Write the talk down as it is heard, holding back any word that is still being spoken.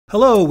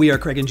Hello, we are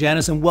Craig and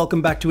Janice, and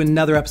welcome back to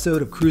another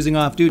episode of Cruising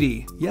Off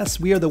Duty. Yes,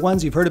 we are the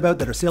ones you've heard about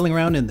that are sailing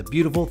around in the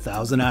beautiful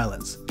Thousand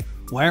Islands.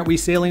 Why aren't we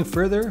sailing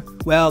further?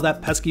 Well,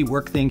 that pesky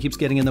work thing keeps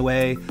getting in the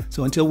way,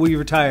 so until we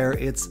retire,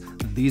 it's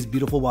these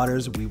beautiful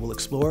waters we will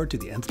explore to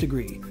the nth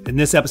degree. In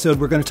this episode,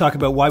 we're going to talk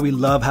about why we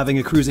love having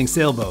a cruising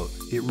sailboat.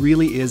 It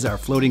really is our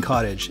floating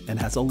cottage and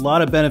has a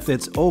lot of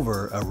benefits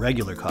over a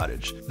regular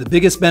cottage. The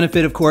biggest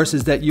benefit, of course,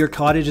 is that your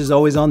cottage is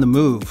always on the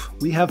move.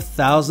 We have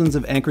thousands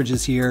of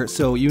anchorages here,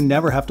 so you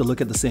never have to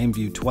look at the same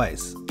view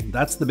twice.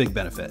 That's the big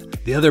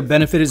benefit. The other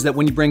benefit is that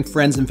when you bring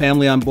friends and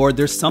family on board,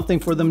 there's something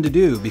for them to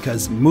do,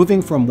 because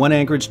moving from one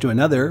anchorage to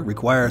another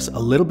requires a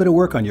little bit of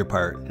work on your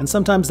part, and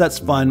sometimes that's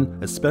fun,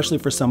 especially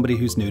for somebody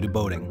who's new to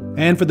boating.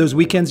 And for those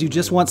weekends you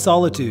just want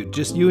solitude,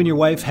 just you and your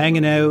wife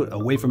hanging out,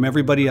 away from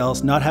everybody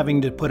else, not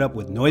having to put up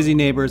with noisy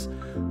neighbors,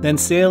 then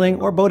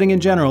sailing or boating in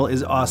general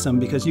is awesome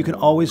because you can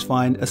always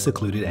find a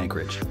secluded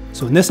anchorage.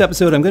 So in this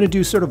episode, I'm going to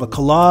do sort of a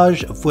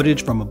collage of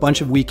footage from a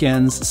bunch of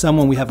weekends, some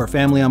when we have our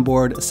family on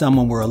board, some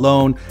when we're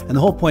alone, and the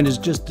whole point is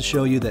just to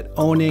show you that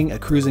owning a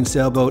cruising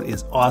sailboat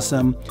is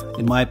awesome.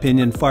 In my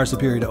opinion, far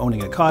superior to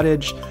owning a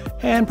cottage,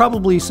 and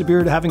probably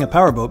superior to having a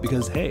powerboat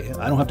because, hey,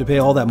 I don't have to pay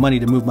all that money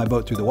to move my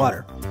boat through the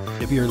water.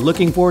 If you're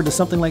looking forward to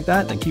something like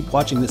that, then keep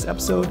watching this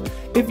episode.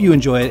 If you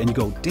enjoy it and you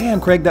go, damn,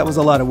 Craig, that was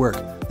a lot of work,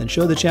 then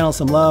show the channel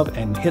some love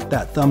and hit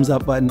that thumbs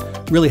up button.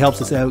 It really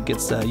helps us out,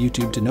 gets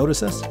YouTube to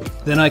notice us.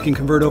 Then I can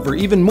convert over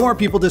even more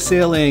people to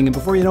sailing, and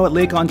before you know it,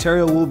 Lake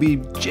Ontario will be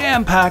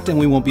jam-packed and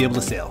we won't be able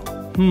to sail.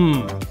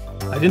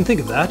 I didn't think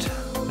of that.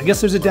 I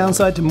guess there's a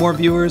downside to more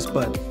viewers,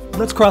 but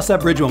let's cross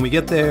that bridge when we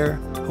get there.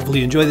 Hopefully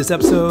you enjoy this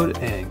episode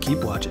and keep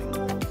watching.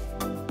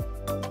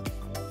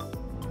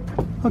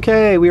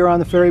 Okay, we are on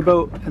the ferry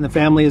boat and the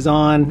family is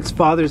on. It's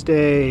Father's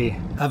Day.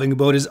 Having a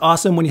boat is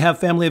awesome when you have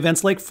family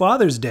events like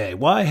Father's Day.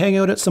 Why hang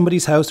out at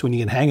somebody's house when you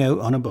can hang out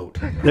on a boat?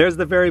 There's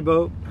the ferry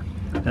boat,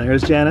 and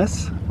there's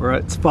Janice.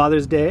 It's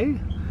Father's Day.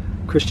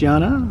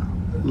 Christiana,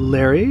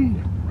 Larry,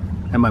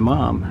 and my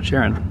mom,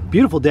 Sharon.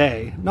 Beautiful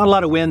day. Not a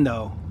lot of wind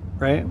though,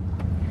 right?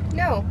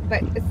 No,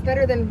 but it's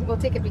better than we'll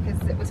take it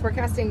because it was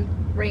forecasting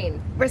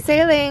rain. We're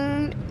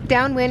sailing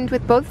downwind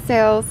with both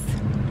sails.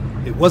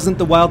 It wasn't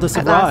the wildest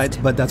of rides,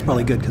 but that's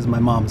probably good because my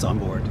mom's on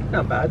board.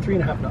 Not bad,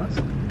 3.5 knots.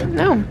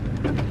 No,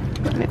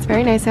 and it's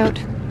very nice out.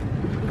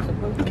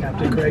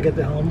 Captain Craig at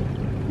the helm.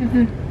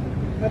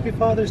 Happy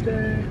Father's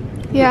Day.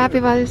 Yeah, happy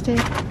Father's Day.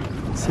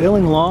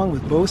 Sailing along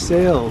with both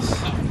sails.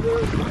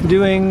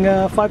 Doing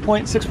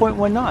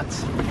 6.1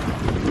 knots.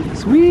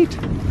 Sweet.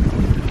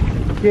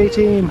 Yay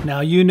team. Now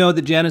you know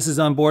that Janice is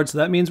on board, so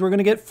that means we're going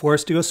to get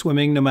forced to go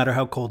swimming no matter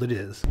how cold it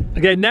is.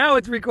 Okay, now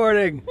it's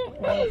recording.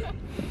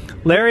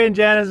 Larry and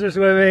Janice are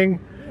swimming.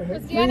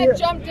 Christiana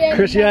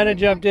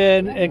jumped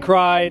in and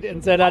cried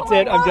and said, that's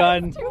it, I'm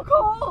done. It's too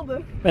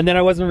cold. And then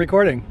I wasn't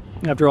recording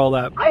after all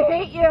that. I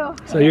hate you.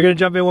 So you're going to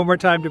jump in one more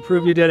time to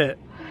prove you did it.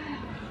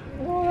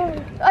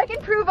 I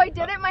can prove I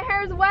did it, my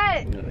hair is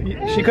wet.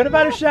 She could have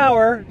had a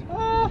shower,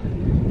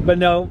 but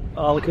no,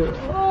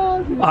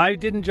 I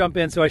didn't jump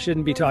in, so I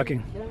shouldn't be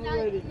talking.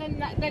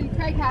 Then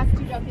Craig has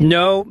to jump in.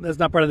 No, that's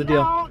not part of the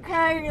deal.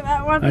 Okay,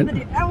 that wasn't the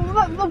deal.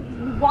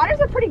 The waters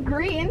are pretty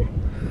green.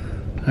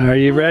 Are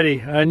you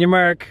ready? On your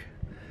mark.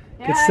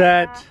 Get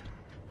set.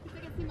 I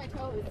can see my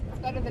toes. It's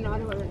better than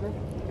Ottawa River.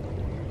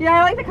 Yeah,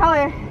 I like the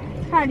color.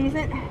 It's kind of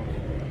decent.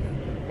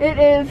 It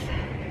is.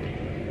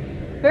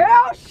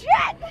 Oh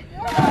shit!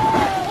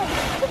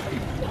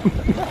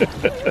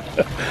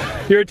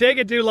 You're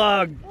taking too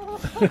long.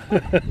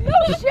 No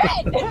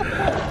shit!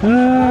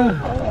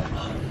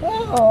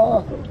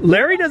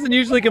 Larry doesn't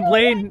usually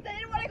complain. I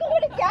didn't want to go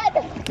in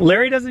again.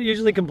 Larry doesn't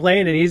usually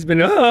complain, and he's been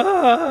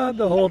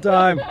the whole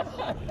time.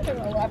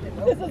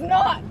 This is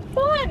not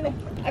fun.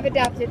 I've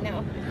adapted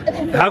now.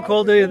 How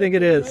cold do you think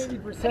it is?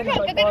 I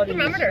got a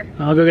thermometer.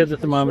 I'll go get the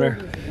thermometer.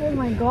 Oh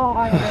my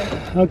god.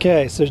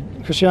 Okay, so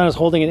Christiana's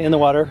holding it in the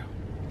water.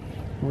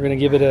 We're gonna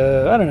give it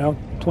I don't know,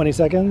 20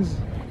 seconds.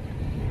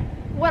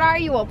 What are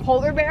you, a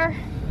polar bear?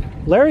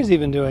 Larry's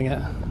even doing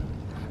it.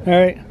 All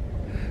right,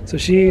 so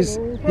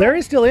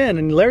Larry's still in,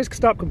 and Larry's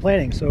stopped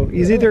complaining, so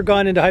he's either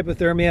gone into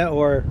hypothermia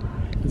or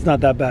it's not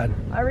that bad.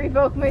 I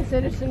revoke my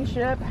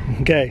citizenship.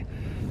 Okay,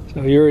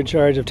 so you're in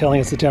charge of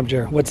telling us the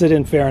temperature. What's it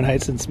in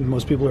Fahrenheit, since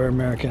most people are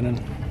American? And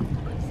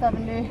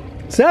 70.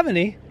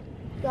 70?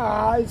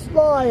 Ah, it's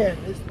lying.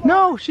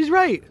 No, she's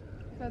right.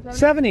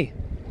 70.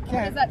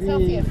 What is that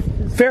Celsius?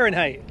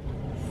 Fahrenheit.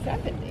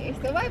 70.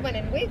 So I went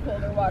in way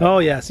colder water. Oh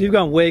yeah, so you've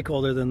gone way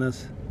colder than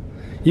this.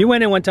 You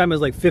went in one time, it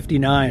was like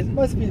 59.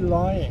 Must be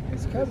lying.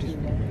 It's got to be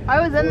lying.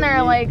 I was in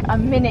there like a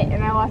minute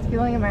and I lost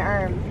feeling in my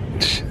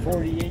arms.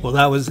 48. Well,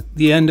 that was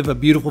the end of a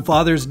beautiful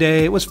Father's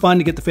Day. It was fun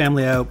to get the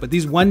family out, but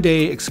these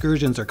one-day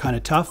excursions are kind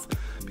of tough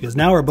because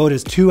now our boat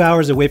is 2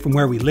 hours away from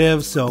where we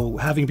live, so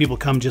having people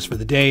come just for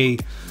the day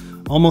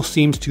almost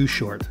seems too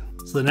short.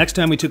 So the next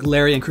time we took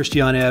Larry and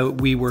Christiana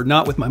out, we were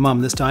not with my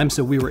mom this time,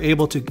 so we were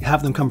able to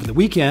have them come for the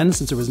weekend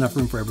since there was enough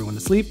room for everyone to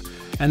sleep,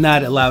 and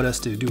that allowed us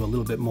to do a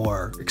little bit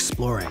more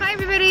exploring. Hi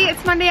everybody,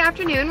 it's Monday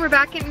afternoon. We're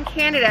back in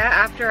Canada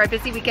after our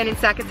busy weekend in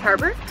Sackets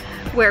Harbor.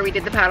 where we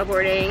did the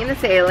paddleboarding and the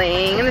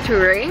sailing and the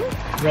touring.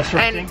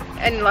 Restauranting.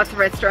 And lots of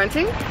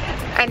restauranting.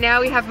 And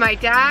now we have my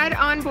dad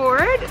on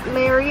board,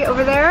 Larry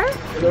over there.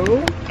 Hello.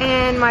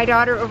 And my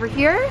daughter over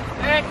here,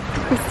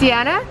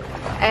 Christiana.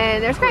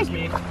 And there's Greg.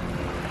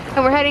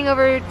 And we're heading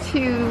over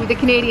to the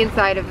Canadian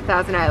side of the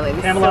Thousand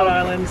Islands. Camelot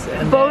Islands.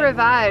 And Beau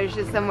Rivage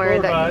is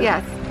somewhere that,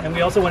 yes. And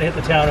we also want to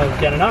hit the town of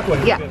Gananoque, which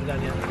Yeah. we haven't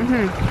done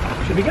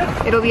yet. Should be good.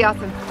 It'll be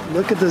awesome.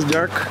 Look at this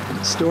dark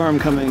storm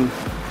coming.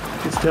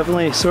 It's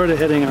definitely sort of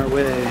heading our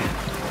way.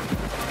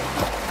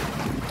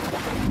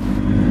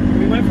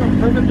 We went from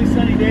perfectly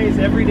sunny days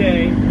every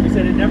day, we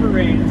said it never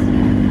rains,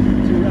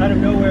 to out of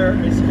nowhere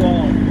a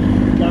squall,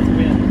 lots of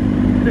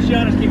wind.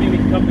 Christiana's keeping me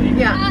company.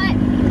 Yeah.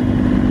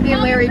 Me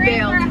and Larry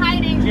bailed.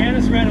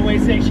 Janice ran away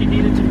saying she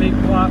needed to make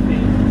coffee,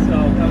 so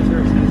that was her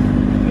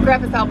excuse.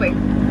 Grandpa's helping.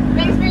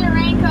 Thanks for your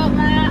raincoat,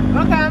 Matt.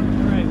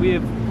 Welcome. All right,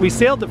 we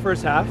sailed the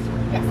first half,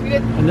 Yes, we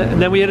did. and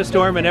then we had a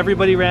storm and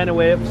everybody ran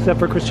away except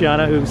for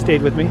Christiana, who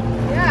stayed with me.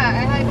 Yeah,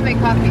 I had to make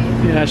coffee.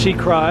 Yeah, she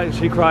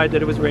cried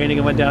that it was raining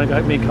and went down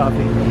and made coffee.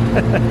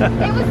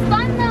 It was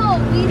fun though.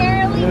 We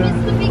narrowly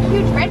missed the big,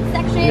 huge red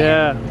section.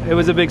 Yeah, it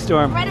was a big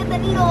storm. Right at the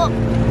needle.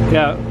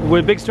 Yeah,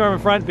 with a big storm in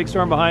front, big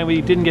storm behind,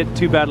 we didn't get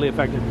too badly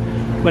affected.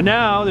 But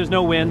now there's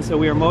no wind, so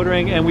we are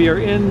motoring and we are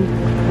in,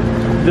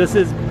 this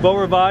is Beau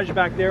Rivage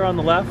back there on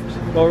the left,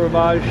 Beau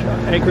Rivage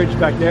anchorage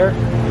back there.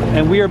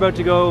 And we are about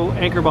to go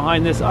anchor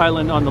behind this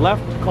island on the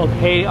left called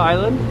Hay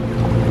Island.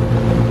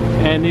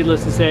 And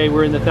needless to say,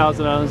 we're in the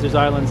Thousand Islands, there's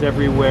islands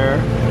everywhere.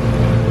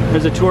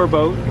 There's a tour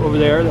boat over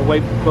there, the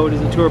white boat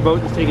is a tour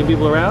boat that's taking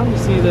people around. You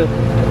see the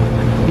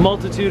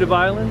multitude of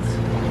islands.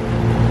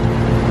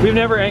 We've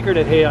never anchored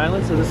at Hay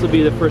Island, so this will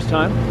be the first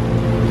time.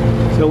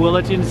 So we'll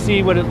let you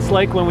see what it's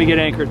like when we get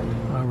anchored.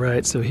 All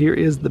right, so here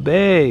is the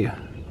bay.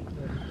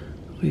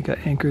 We got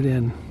anchored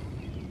in.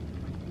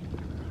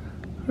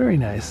 Very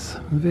nice,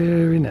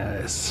 very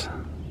nice.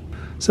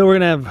 So we're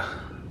gonna have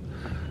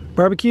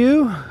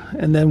barbecue,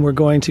 and then we're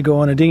going to go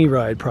on a dinghy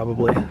ride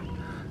probably.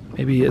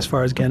 Maybe as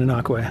far as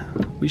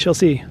Gananoque. We shall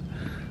see.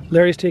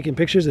 Larry's taking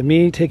pictures of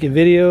me, taking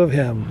video of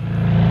him.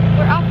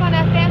 We're off on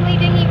a family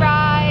dinghy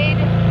ride.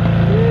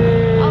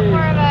 All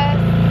four of us.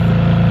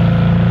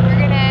 We're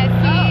gonna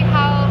see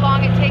how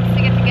long it takes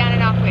to get to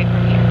Gananoque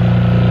from here.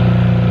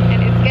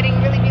 And it's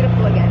getting really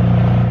beautiful again.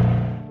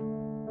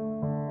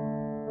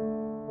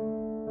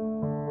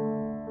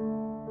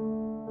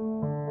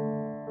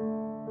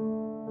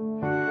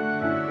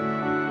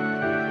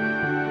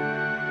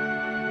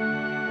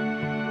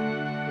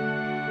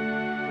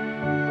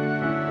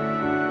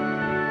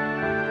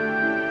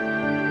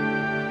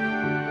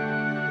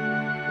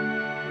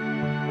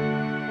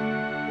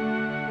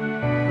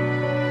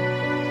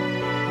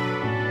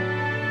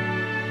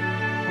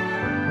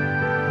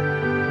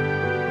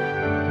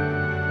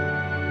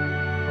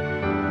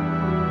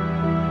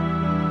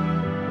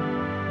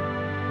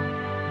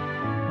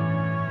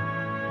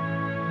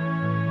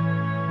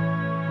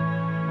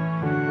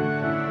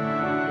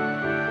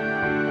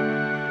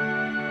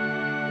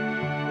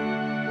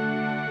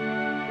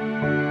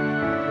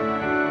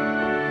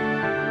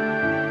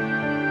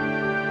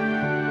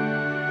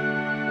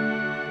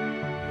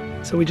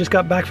 So we just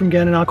got back from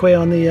Gananoque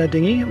on the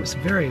dinghy. It was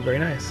very, very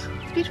nice.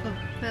 It's beautiful.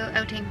 Little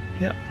outing.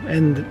 Yeah,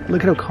 and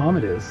look at how calm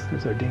it is.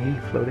 There's our dinghy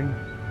floating.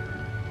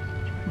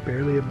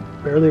 Barely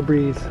a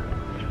breeze.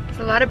 There's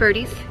a lot of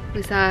birdies.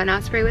 We saw an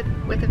osprey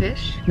with a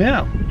fish.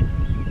 Yeah,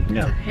 Some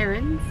yeah.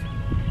 herons.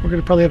 We're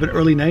gonna probably have an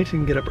early night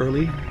and get up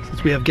early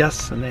since we have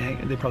guests and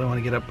they probably want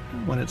to get up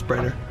when it's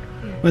brighter.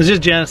 When it's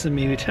just Janice and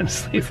me, we tend to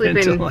sleep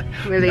until like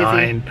we're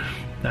lazy.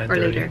 9:30. Or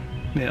later.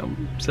 Yeah,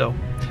 so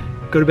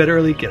go to bed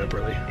early, get up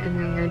early. And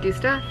then we're gonna do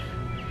stuff.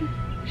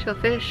 She'll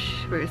fish,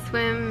 we're gonna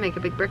swim, make a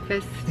big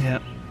breakfast. Yeah,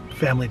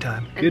 family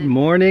time. And Good then-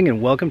 morning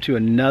and welcome to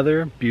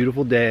another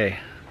beautiful day.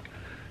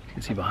 You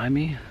can see behind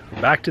me,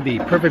 back to the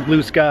perfect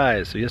blue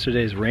skies. So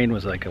yesterday's rain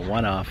was like a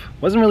one-off.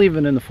 Wasn't really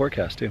even in the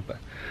forecast too, but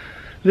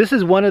this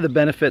is one of the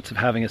benefits of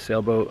having a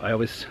sailboat. I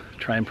always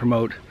try and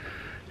promote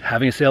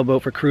having a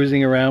sailboat for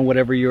cruising around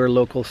whatever your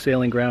local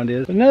sailing ground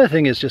is. But another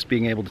thing is just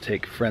being able to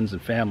take friends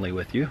and family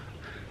with you.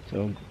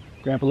 So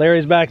Grandpa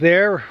Larry's back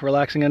there,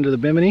 relaxing under the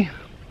bimini.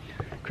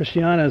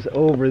 Christiana's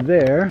over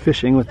there,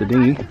 fishing with the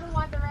dinghy.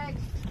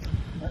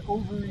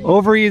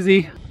 Over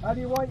easy. How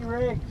do you want your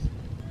eggs?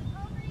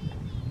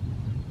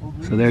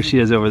 So there she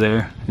is over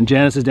there. And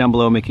Janice is down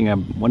below making a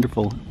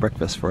wonderful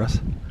breakfast for us.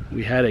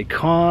 We had a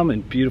calm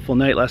and beautiful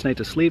night last night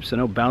to sleep, so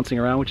no bouncing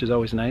around, which is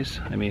always nice.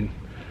 I mean,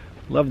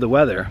 love the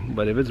weather,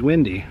 but if it's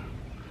windy,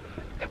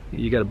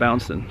 you gotta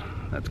bounce, and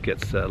that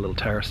gets a little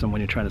tiresome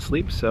when you're trying to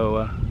sleep.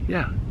 So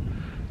yeah,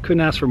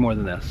 couldn't ask for more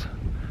than this.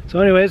 So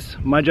anyways,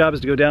 my job is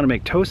to go down and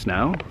make toast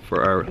now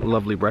for our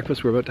lovely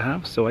breakfast we're about to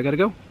have. So I gotta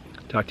go.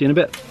 Talk to you in a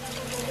bit.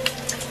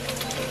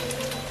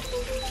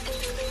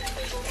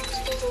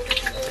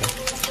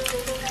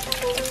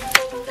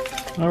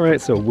 All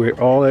right, so we're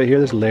all out here.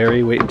 There's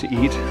Larry waiting to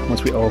eat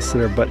once we all sit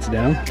our butts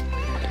down.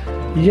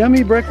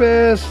 Yummy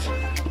breakfast.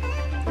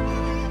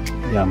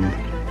 Yum.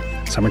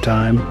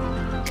 Summertime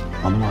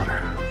on the water.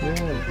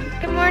 Yeah.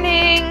 Good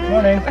morning.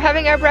 Morning. We're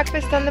having our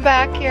breakfast on the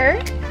back here.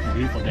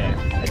 Beautiful day.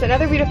 It's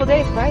another beautiful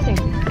day, surprising.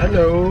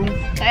 Hello.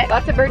 Okay.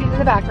 Lots of birdies in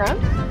the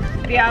background.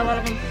 Yeah, a lot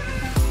of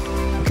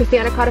them.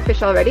 Christiana caught a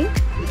fish already.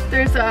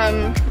 There's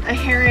a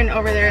heron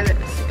over there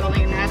that's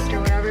building a nest or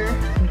whatever.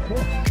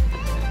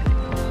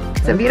 Cool.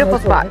 It's a beautiful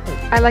spot.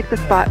 I like the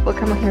spot. We'll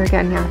come here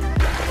again now.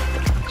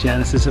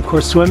 Janice is of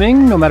course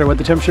swimming, no matter what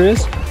the temperature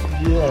is.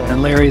 Yeah.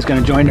 And Larry is going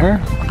to join her.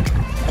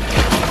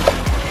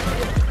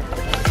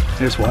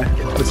 Here's why.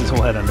 Puts his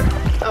whole head under.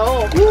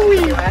 Oh,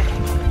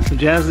 So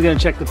Janice is going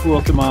to check the pool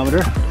thermometer.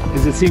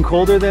 Does it seem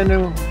colder than...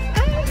 You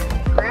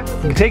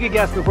can take a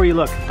guess before you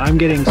look. I'm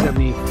getting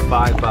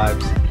 75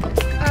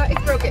 vibes.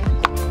 It's broken.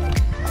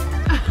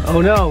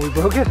 Oh no, we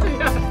broke it?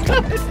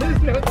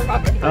 There's no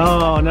thermometer.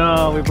 Oh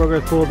no, we broke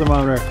our pool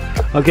thermometer.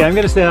 Okay, I'm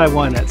going to say I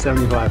won at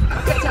 75.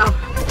 Good job.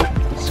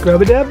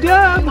 Scrub a dub You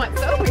dub! want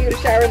soap? Are you going to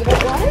shower in the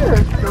hot water?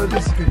 Or? No,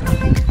 this is good.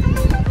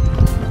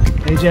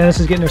 Hey, Janice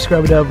is getting her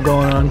scrub a dub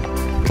going on.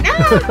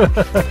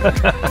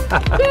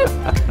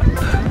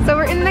 So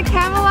we're in the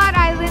Camelot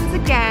Islands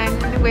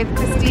again with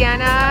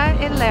Christiana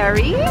and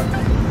Larry.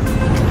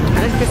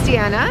 And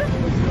Christiana.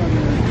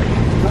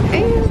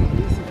 And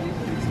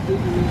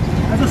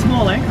That's a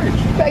small anchorage.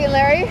 Craig and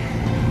Larry.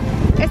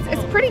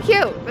 It's pretty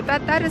cute, but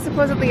that is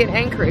supposedly an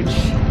anchorage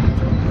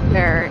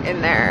there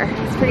in there.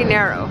 It's pretty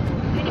narrow.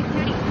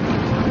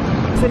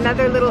 There's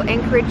another little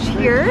anchorage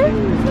here,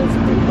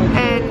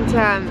 and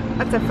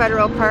that's a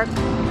federal park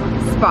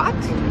spot.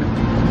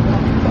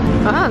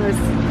 Oh, there's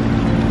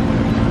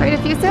quite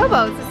a few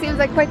sailboats. It seems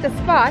like quite the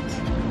spot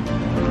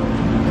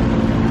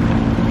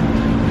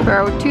for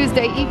our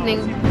Tuesday evening.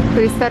 For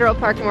these federal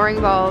park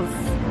mooring balls,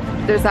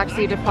 there's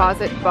actually a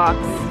deposit box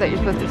that you're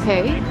supposed to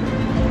pay,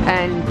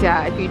 and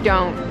if you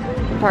don't,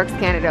 Parks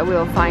Canada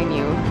will fine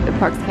you. The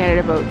Parks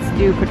Canada boats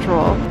do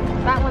patrol.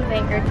 That one's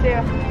anchored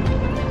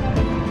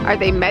too. Are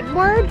they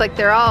med-moored? Like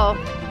they all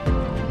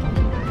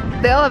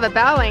have a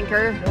bow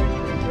anchor.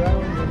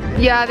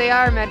 Yeah, they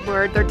are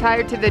med-moored. They're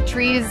tied to the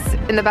trees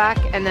in the back,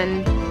 and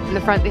then in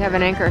the front they have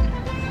an anchor.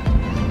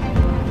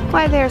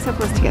 Why they're so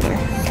close together?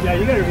 Yeah,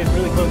 you gotta get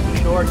really close to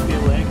shore to be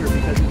able to anchor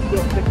because it's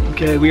still thick.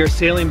 Okay, we are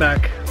sailing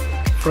back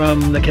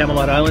from the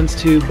Camelot Islands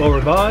to Beau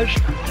Rivage,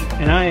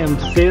 and I am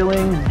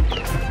sailing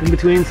in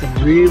between some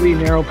really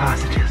narrow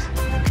passages.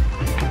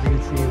 As you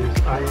can see,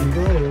 there's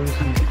islands.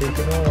 She's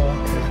taking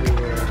off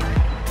everywhere.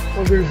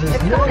 Oh, there's this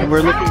And nest.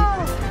 we're looking,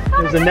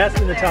 there's a nest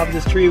in the top of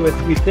this tree with,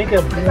 we think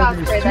of, It's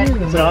osprey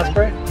then. it's an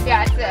osprey?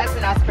 Yeah, it's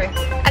an osprey.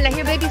 And I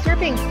hear babies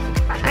chirping.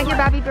 I hear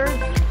baby birds.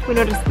 We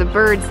noticed the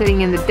bird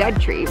sitting in the dead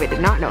tree, but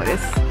did not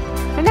notice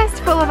a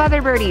nest full of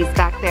other birdies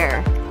back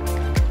there.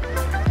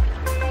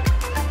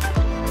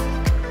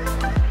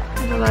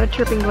 There's a lot of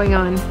chirping going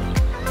on,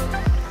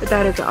 but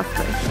that is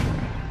osprey.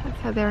 That's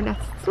how their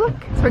nests look.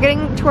 So we're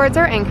getting towards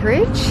our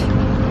anchorage.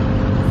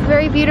 It's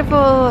very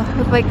beautiful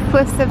with like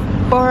cliffs of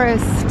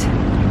forest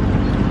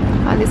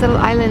on these little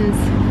islands.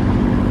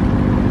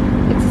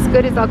 It's as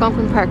good as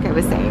Algonquin Park, I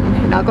was saying.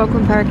 And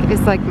Algonquin Park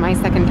is like my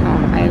second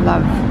home. I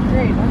love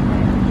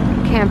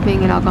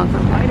camping in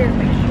Algonquin Park.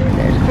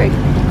 There's Craig.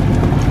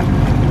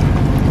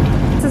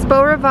 This is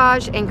Beau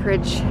Rivage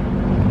Anchorage.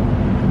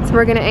 So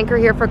we're gonna anchor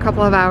here for a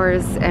couple of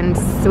hours and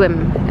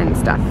swim and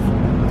stuff.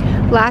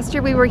 Last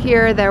year we were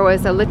here, there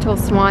was a little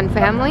swan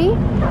family.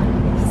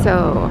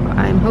 So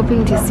I'm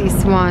hoping to see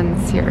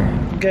swans here.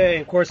 Okay,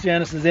 of course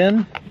Janice is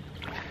in.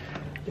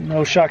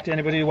 No shock to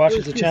anybody who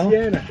watches the channel.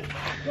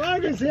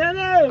 Come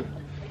Christiana!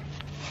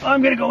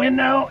 I'm gonna go in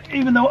now,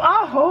 even though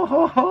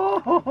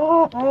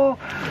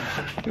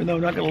even though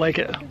I'm not gonna like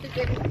it.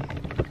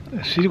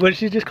 What did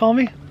she just call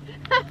me?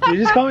 Did you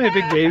just call me a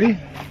big baby?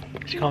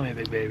 She called me a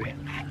big baby.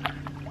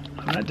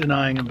 I'm not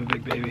denying I'm a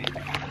big baby.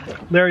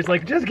 Larry's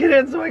like, just get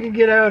in so I can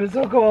get out. It's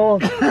so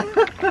cold.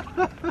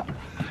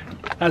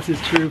 That's his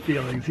true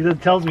feelings. He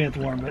tells me it's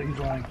warm, but he's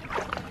lying.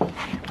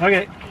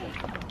 Okay,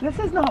 this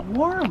is not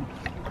warm.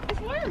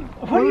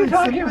 What are you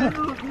talking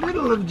about?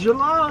 Middle of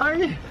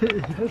July.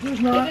 This is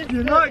not.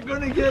 You're not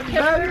going to get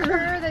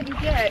better. That you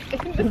get.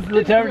 This is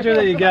the temperature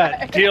that you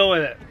got. Deal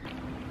with it.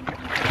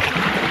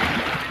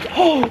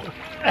 Oh,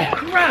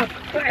 crap.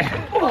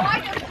 Oh,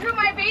 I just threw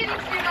my bathing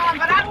suit on,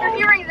 but after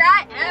hearing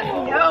that,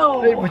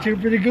 no. Hey, watch out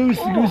for the goose.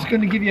 The goose is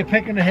going to give you a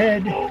peck in the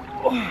head.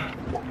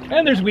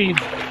 And there's weeds.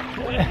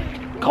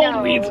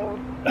 Cold weeds.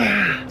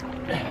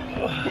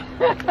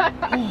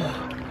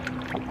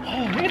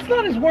 It's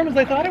not as warm as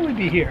I thought it would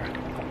be here.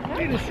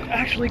 It is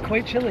actually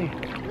quite chilly.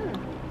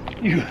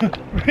 You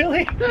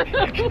really?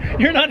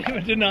 You're not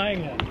even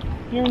denying it.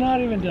 You're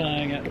not even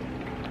denying it.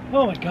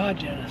 Oh my God,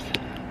 Janice.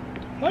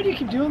 Why do you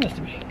keep doing this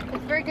to me?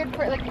 It's very good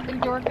for like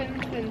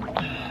endorphins and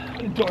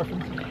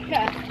Endorphins.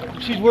 yeah,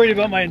 She's worried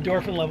about my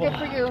endorphin level. good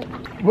for you.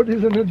 What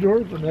is an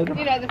endorphin? I don't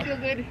You know, the feel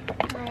good.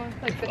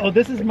 Like the, Oh,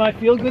 this is my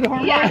feel-good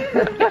hormone? yeah.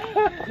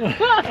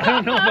 I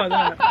don't know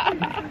about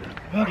that.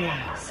 Okay.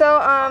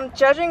 So,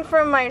 judging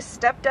from my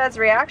stepdad's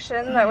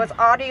reaction that was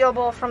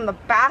audible from the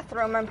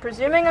bathroom, I'm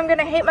presuming I'm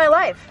gonna hate my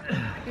life.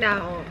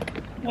 No,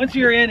 Once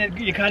you're in it,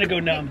 you kind of go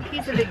numb.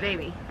 he's a big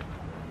baby.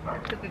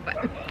 This is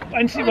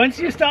fun. Once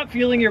you stop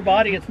feeling your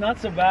body, it's not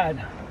so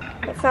bad.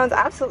 It sounds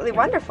absolutely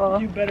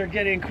wonderful. You better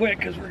get in quick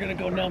because we're gonna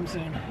go numb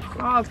soon.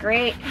 Oh,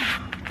 great.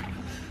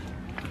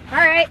 All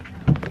right.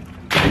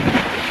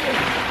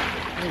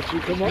 That's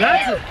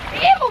it.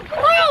 Ew,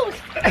 gross!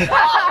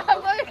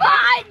 Oh,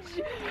 fudge!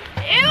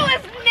 Ew,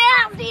 it's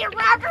nasty! It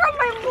wrapped around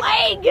my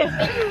leg!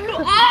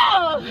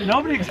 Oh!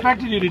 Nobody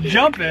expected you to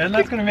jump in.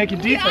 That's gonna make you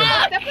deeper.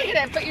 Yeah, definitely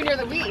gonna put you near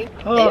the weed.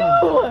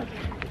 Oh. Ew!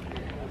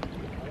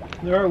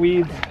 There are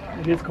weeds.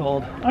 It is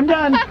cold. I'm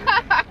done.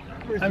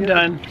 I'm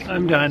done.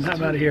 I'm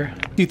out of here.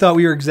 If you thought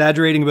we were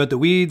exaggerating about the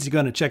weeds, you're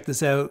gonna check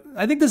this out.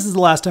 I think this is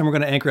the last time we're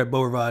gonna anchor at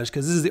Beau Rivage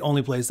because this is the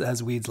only place that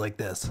has weeds like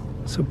this.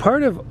 So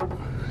part of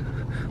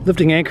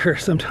lifting anchor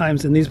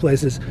sometimes in these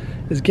places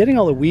is getting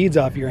all the weeds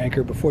off your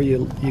anchor before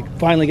you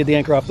finally get the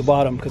anchor off the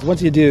bottom, because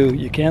once you do,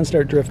 you can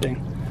start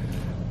drifting.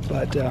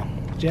 But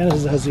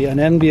Janice has the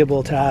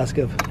unenviable task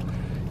of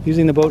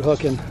using the boat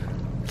hook and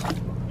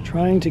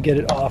trying to get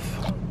it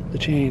off the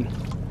chain.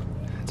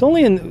 It's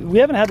only we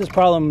haven't had this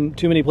problem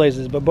too many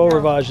places, but Beau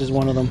Rivage is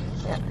one of them.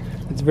 Yeah.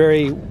 It's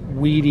very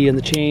weedy and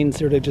the chain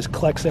sort of just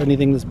collects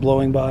anything that's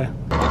blowing by.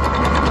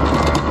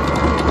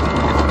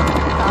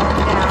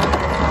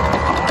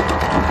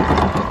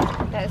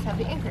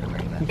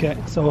 Okay,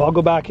 so I'll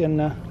go back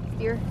and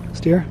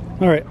steer.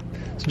 All right,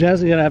 so Janice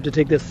is gonna have to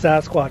take this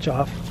Sasquatch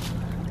off,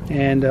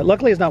 and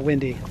luckily it's not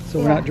windy, so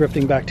we're not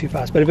drifting back too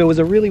fast. But if it was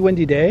a really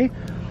windy day,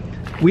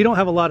 we don't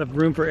have a lot of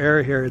room for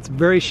error here. It's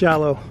very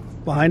shallow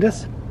behind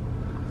us.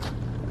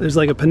 There's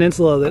like a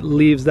peninsula that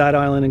leaves that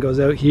island and goes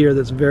out here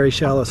that's very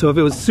shallow. So if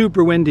it was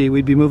super windy,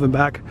 we'd be moving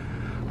back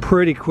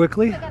pretty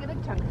quickly. I got a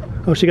big chunk.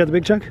 Oh, she got the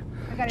big chunk?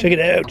 Check it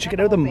out. Check it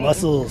out, the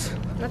muscles.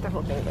 Not the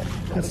whole thing, but...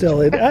 That's still,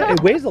 it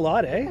weighs a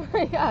lot, eh?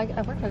 Yeah,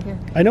 I work out here.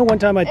 I know one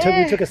time we took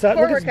a Sasquatch.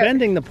 Look, it's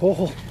bending the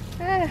pole.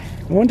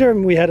 One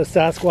time we had a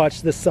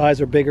Sasquatch this size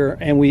or bigger,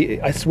 and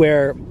I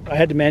swear, I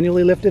had to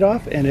manually lift it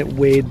off, and it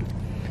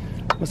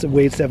must have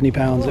weighed 70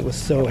 pounds. It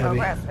was so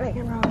heavy.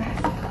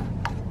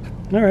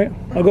 All right,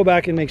 I'll go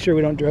back and make sure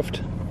we don't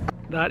drift.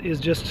 That is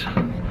just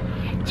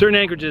certain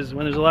anchorages,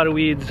 when there's a lot of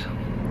weeds,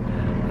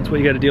 that's what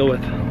you got to deal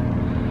with.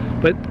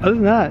 But other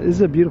than that, this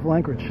is a beautiful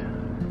anchorage.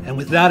 And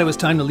with that, it was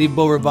time to leave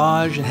Beau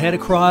Rivage and head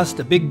across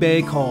a big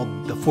bay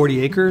called the 40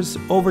 Acres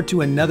over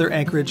to another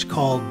anchorage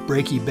called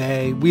Breaky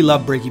Bay. We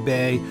love Breaky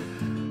Bay.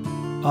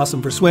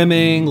 Awesome for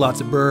swimming,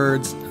 lots of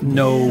birds,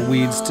 no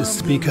weeds to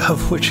speak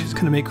of, which is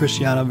going to make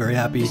Christiana very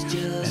happy.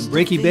 And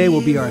Breaky Bay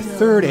will be our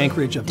third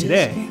anchorage of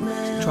today.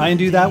 Try and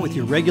do that with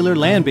your regular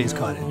land-based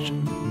cottage.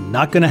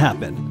 Not going to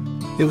happen.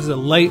 It was a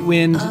light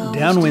wind,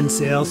 downwind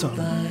sail, so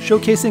I'm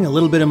showcasing a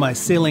little bit of my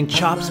sailing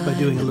chops by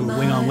doing a little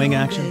wing-on-wing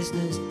action.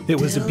 It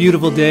was a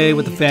beautiful day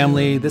with the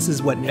family. This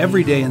is what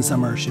every day in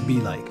summer should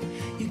be like.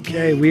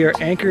 Okay, we are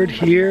anchored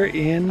here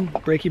in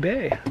Breaky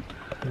Bay.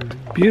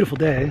 Beautiful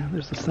day.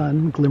 There's the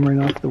sun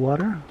glimmering off the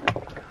water.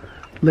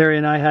 Larry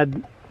and I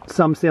had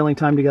some sailing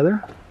time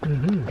together,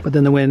 but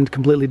then the wind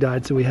completely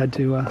died, so we had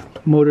to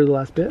motor the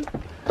last bit.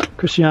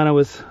 Christiana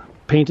was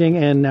painting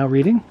and now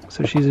reading,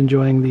 so she's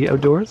enjoying the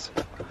outdoors.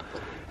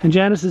 And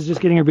Janice is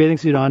just getting her bathing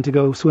suit on to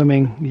go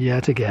swimming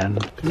yet again.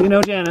 You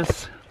know,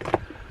 Janice,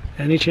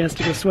 any chance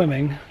to go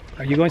swimming?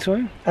 Are you going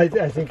swimming? I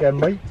think I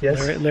might,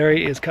 yes.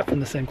 Larry is cut from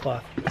the same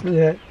cloth.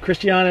 Yeah.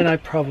 Christiana and I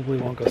probably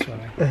won't go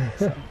swimming.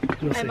 So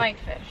we'll see. I might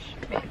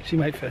fish. Maybe. She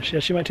might fish. Yeah,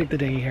 she might take the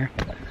dinghy here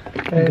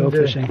and go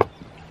fishing.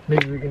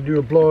 Maybe we can do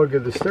a blog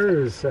of the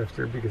stars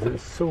after, because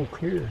it's so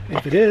clear.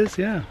 If it is,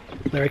 yeah.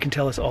 Larry can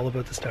tell us all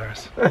about the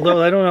stars.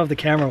 Although I don't know if the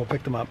camera will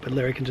pick them up, but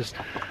Larry can just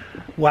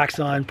wax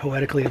on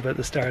poetically about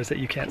the stars that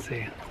you can't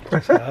see.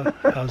 So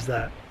how's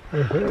that?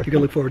 You can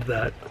look forward to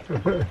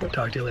that.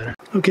 Talk to you later.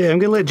 Okay, I'm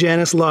going to let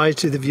Janice lie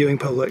to the viewing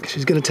public.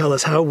 She's going to tell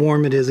us how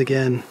warm it is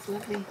again. It's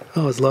lovely.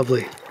 Oh, it's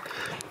lovely.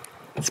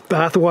 It's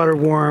bathwater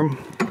warm.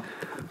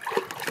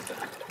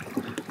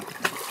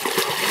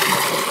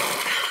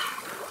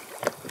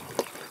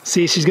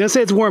 See, she's going to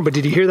say it's warm, but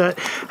did you hear that?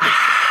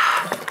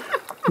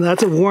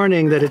 That's a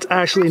warning that it's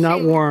actually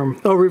not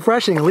warm. Oh,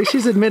 refreshing. At least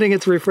she's admitting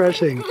it's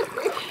refreshing.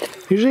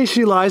 Usually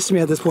she lies to me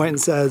at this point and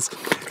says,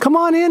 come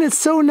on in, it's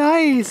so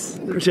nice.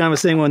 Christiana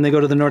was saying when they go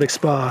to the Nordic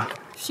spa.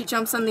 She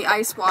jumps in the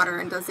ice water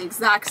and does the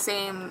exact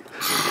same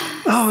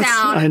sound.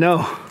 I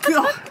know.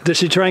 Does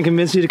she try and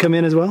convince you to come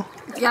in as well?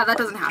 Yeah, that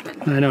doesn't happen.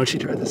 I know, she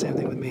tried the same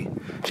thing with me.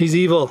 She's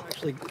evil.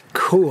 She's like,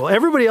 cool.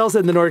 Everybody else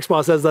in the Nordic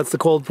spa says that's the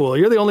cold pool.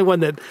 You're the only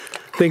one that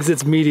thinks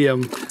it's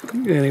medium.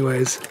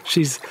 Anyways,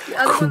 she's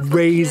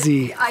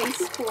crazy. The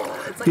ice pool.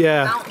 It's like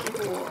a mountain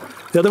pool.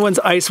 The other one's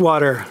ice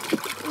water.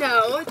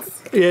 No,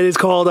 it is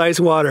called ice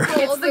water.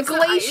 It's the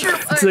glacier.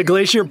 It's the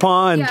glacier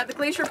pond. Yeah, the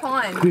glacier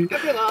pond.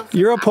 Okay, well,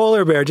 you're a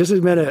polar bear. Just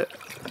admit it.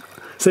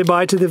 Say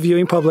bye to the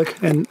viewing public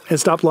and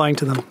stop lying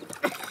to them.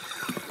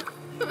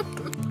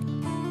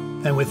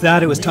 And with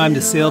that, it was time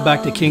to sail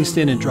back to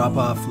Kingston and drop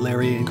off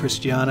Larry and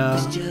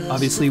Christiana.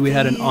 Obviously, we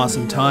had an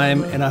awesome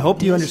time, and I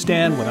hope you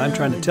understand what I'm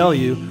trying to tell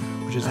you,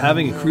 which is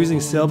having a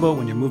cruising sailboat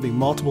when you're moving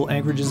multiple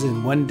anchorages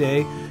in one day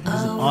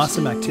is an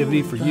awesome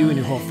activity for you and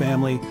your whole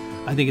family.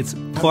 I think it's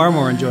far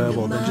more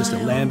enjoyable than just a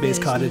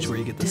land-based cottage where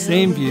you get the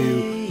same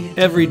view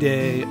every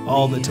day,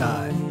 all the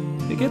time.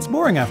 It gets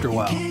boring after a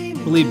while.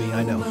 Believe me,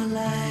 I know.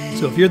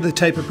 So if you're the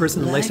type of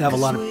person that likes to have a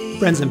lot of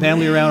friends and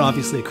family around,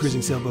 obviously a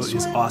cruising sailboat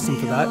is awesome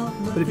for that.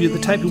 But if you're the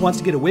type who wants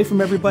to get away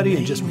from everybody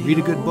and just read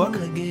a good book,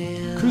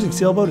 cruising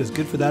sailboat is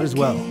good for that as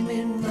well.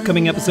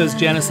 Upcoming episodes,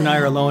 Janice and I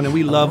are alone, and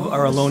we love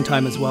our alone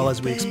time as well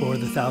as we explore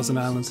the Thousand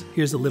Islands.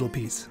 Here's a little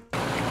piece.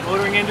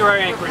 Motoring into our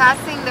anchorage. We're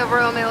passing the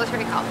Royal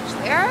Military College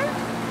there.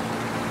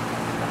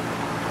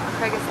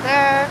 Craig is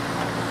there,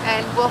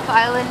 and Wolf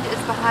Island is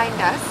behind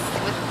us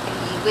with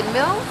the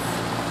windmills.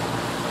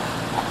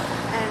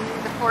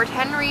 And the Fort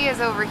Henry is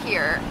over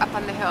here, up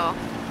on the hill.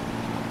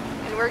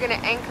 And we're gonna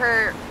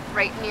anchor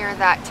right near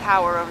that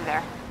tower over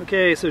there.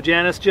 Okay, so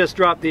Janice just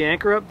dropped the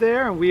anchor up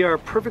there, and we are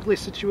perfectly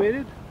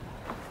situated.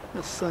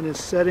 The sun is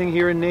setting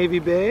here in Navy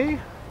Bay.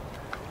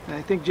 And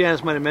I think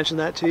Janice might have mentioned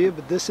that to you,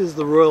 but this is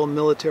the Royal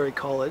Military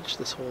College,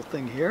 this whole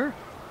thing here.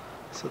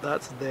 So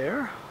that's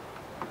there.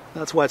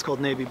 That's why it's called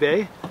Navy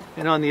Bay.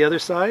 And on the other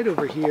side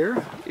over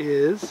here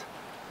is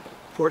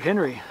Fort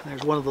Henry.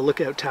 There's one of the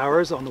lookout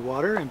towers on the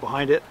water, and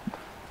behind it,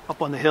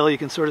 up on the hill, you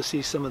can sort of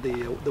see some of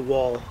the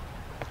wall,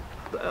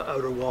 the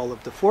outer wall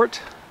of the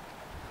fort.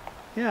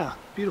 Yeah,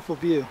 beautiful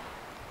view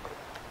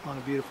on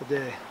a beautiful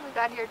day. We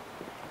got here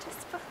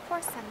just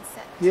before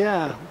sunset.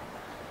 Yeah.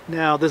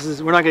 Now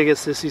we're not going to get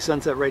to see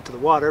sunset right to the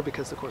water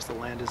because of course the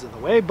land is in the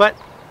way, but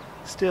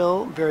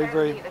still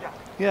very,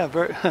 yeah,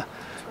 very,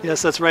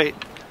 yes, that's right.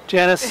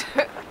 Janice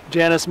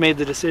made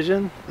the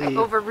decision. I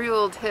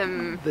overruled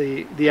him.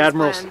 The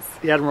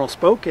admiral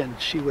spoke, and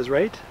she was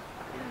right.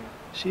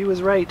 She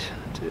was right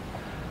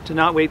to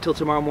not wait till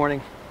tomorrow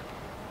morning.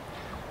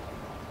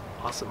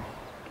 Awesome.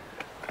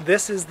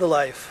 This is the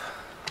life.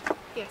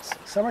 Yes.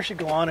 Summer should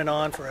go on and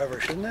on forever,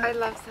 shouldn't it? I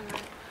love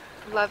summer.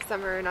 Love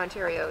summer in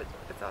Ontario.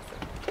 It's awesome.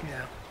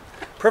 Yeah.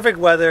 Perfect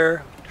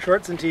weather,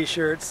 shorts and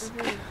t-shirts.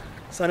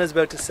 Sun is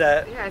about to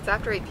set. Yeah, it's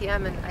after 8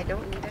 p.m. and I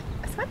don't need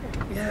a sweater. It's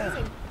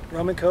amazing.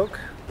 Rum and Coke.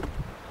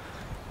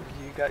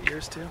 You got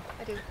yours too?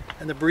 I do.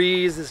 And the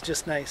breeze is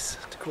just nice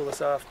to cool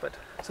us off. But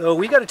so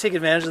we got to take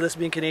advantage of this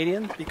being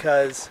Canadian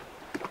because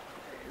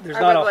there's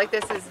Our not weather like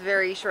this is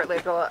very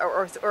short-lived,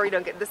 or you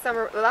don't get this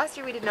summer. Last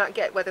year we did not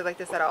get weather like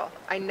this at all.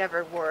 I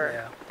never wore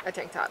a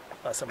tank top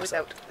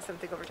without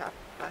something over top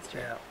last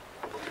year. Yeah.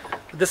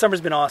 But this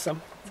summer's been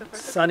awesome. So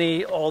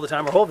sunny all the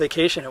time. Our whole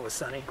vacation it was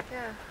sunny.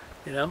 Yeah.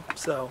 You know,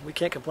 so we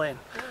can't complain.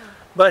 Yeah.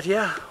 But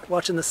yeah,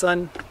 watching the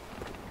sun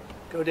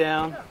go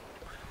down.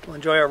 We'll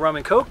enjoy our rum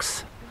and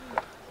cokes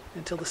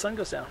until the sun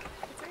goes down.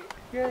 That's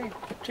right. Yay!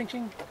 Ching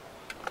ching.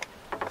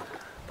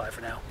 Bye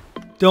for now.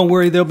 Don't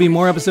worry, there'll be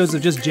more episodes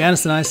of just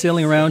Janice and I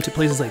sailing around to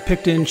places like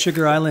Picton,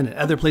 Sugar Island, and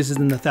other places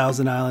in the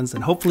Thousand Islands.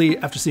 And hopefully,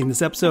 after seeing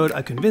this episode,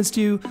 I've convinced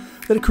you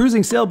that a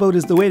cruising sailboat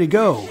is the way to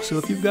go. So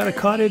if you've got a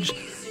cottage,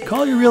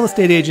 call your real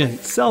estate agent,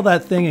 sell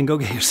that thing, and go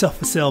get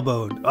yourself a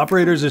sailboat.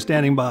 Operators are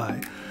standing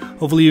by.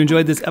 Hopefully you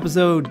enjoyed this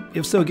episode.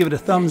 If so, give it a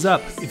thumbs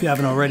up if you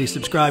haven't already.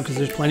 Subscribe because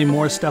there's plenty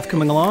more stuff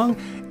coming along.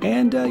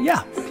 And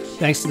yeah,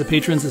 thanks to the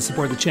patrons that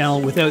support the channel.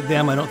 Without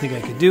them, I don't think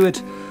I could do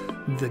it.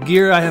 The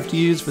gear I have to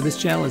use for this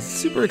channel is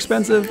super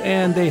expensive,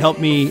 and they help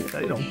me,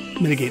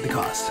 mitigate the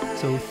cost.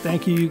 So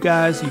thank you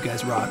guys. You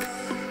guys rock.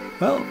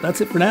 Well, that's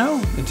it for now.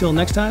 Until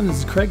next time, this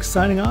is Craig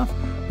signing off,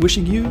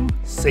 wishing you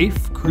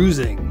safe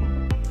cruising.